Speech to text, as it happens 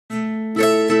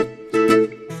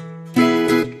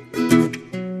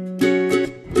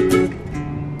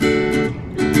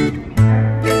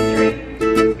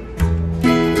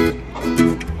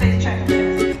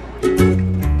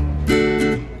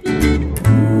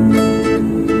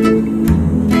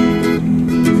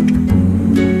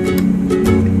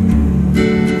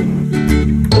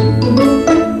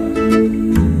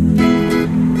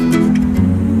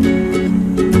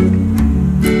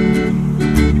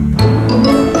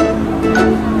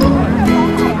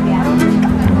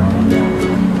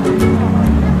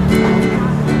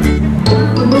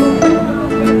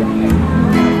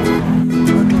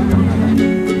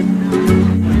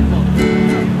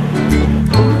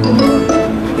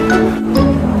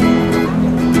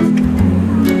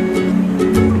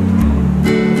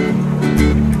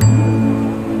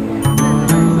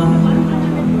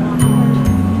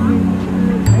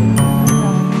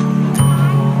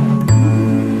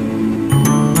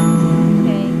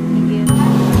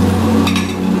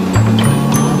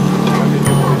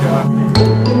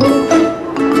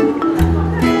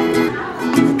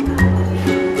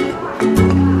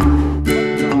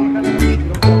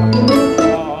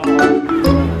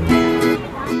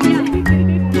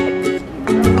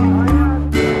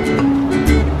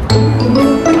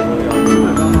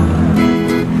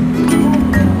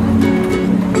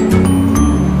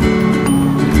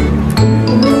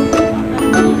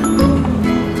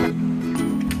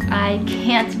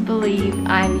can't believe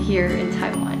I'm here in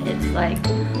Taiwan. It's like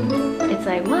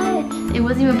what? It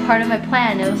wasn't even part of my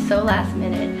plan. It was so last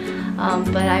minute.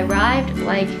 But I arrived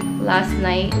like last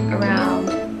night around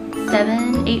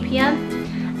 8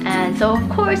 p.m. And so of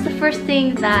course the first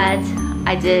thing that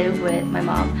I did with my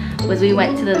mom was we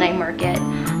went to the night market,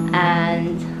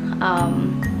 and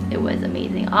it was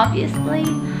amazing, obviously.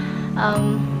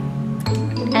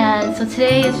 And so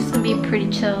today is just gonna be pretty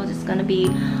chill, just gonna be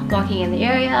walking in the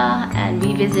area and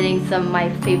revisiting some of my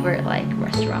favorite like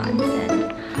restaurants,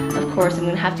 and of course I'm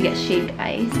gonna have to get shaved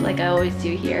ice like I always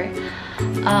do here.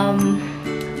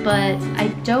 But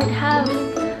I don't have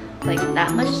like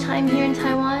that much time here in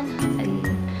Taiwan, and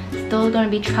still gonna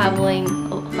be traveling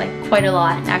like quite a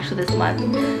lot actually this month.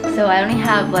 So I only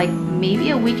have like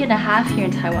maybe a week and a half here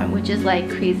in Taiwan, which is like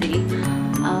crazy.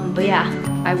 But yeah,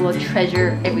 I will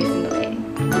treasure every single day.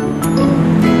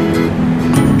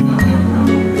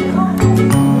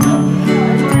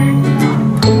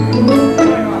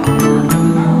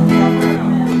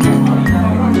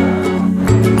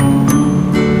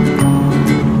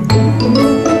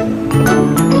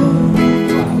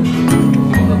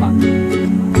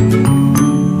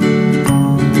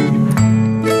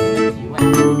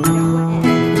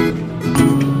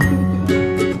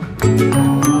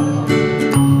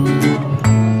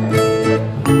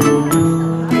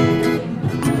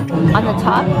 On the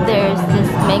top, there's this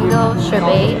mango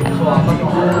sherbet,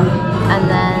 and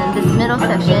then this middle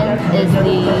section is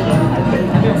the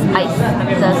ice,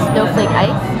 the snowflake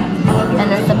ice,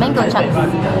 and then some mango chunks.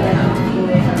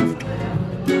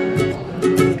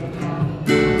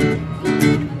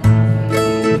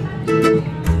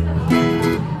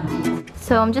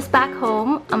 So I'm just back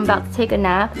home. I'm about to take a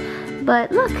nap,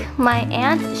 but look, my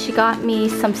aunt, she got me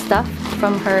some stuff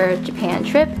from her Japan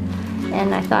trip,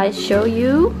 and I thought I'd show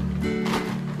you.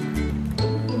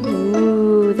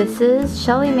 Ooh, this is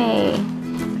Shelly May.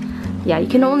 Yeah, you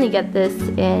can only get this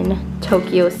in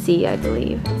Tokyo Sea, I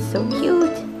believe. It's so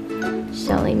cute.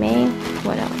 Shelly May.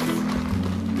 What else?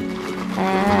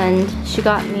 And she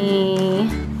got me,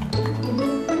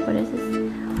 what is this?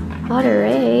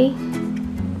 Monterey.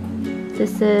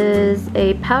 This is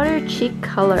a powder cheek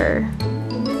color.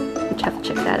 You have to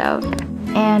check that out.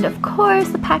 And of course,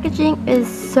 the packaging is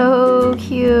so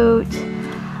cute.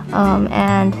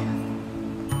 And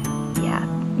yeah,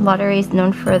 Monterey is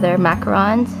known for their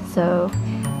macarons, so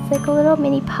it's like a little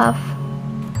mini puff.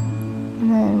 And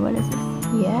then what is this?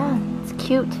 Yeah, it's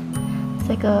cute. It's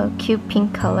like a cute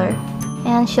pink color.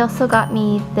 And she also got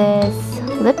me this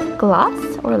lip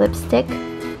gloss or lipstick.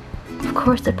 Of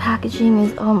course, the packaging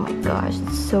is, oh my gosh,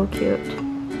 it's so cute.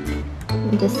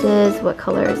 And this is, what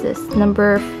color is this?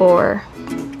 Number 4.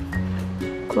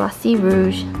 Glossy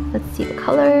Rouge. Let's see the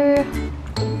color.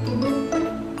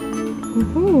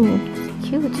 It's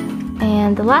cute.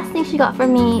 And the last thing she got for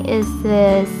me is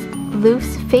this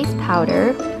loose face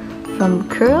powder from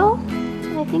Curl,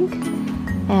 I think.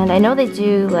 And I know they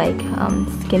do like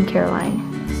skincare line,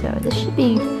 so this should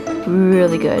be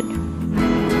really good.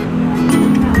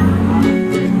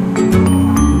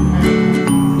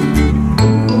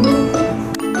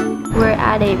 We're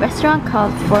at a restaurant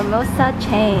called Formosa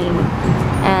Chain,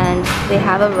 and they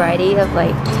have a variety of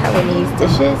like Taiwanese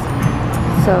dishes.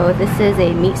 So this is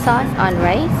a meat sauce on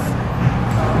rice,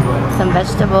 some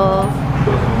vegetables,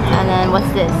 and then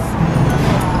what's this?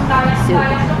 Soup.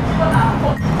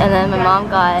 And then my mom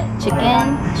got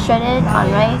chicken shredded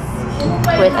on rice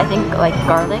with, I think, like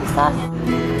garlic sauce.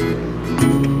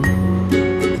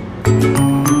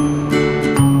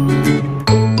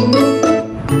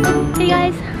 Hey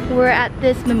guys, we're at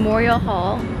this memorial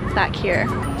hall back here.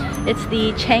 It's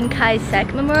the Chiang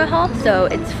Kai-Shek Memorial Hall, so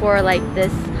it's for like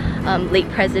this late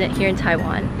president here in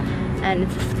Taiwan. And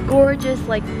it's this gorgeous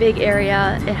like big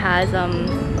area. It has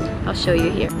I'll show you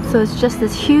here. So it's just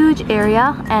this huge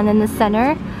area, and in the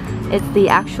center it's the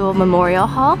actual memorial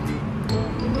hall.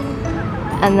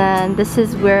 And then this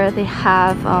is where they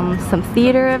have some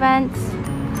theater events.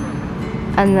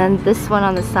 And then this one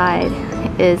on the side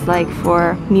is like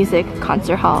for music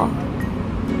concert hall.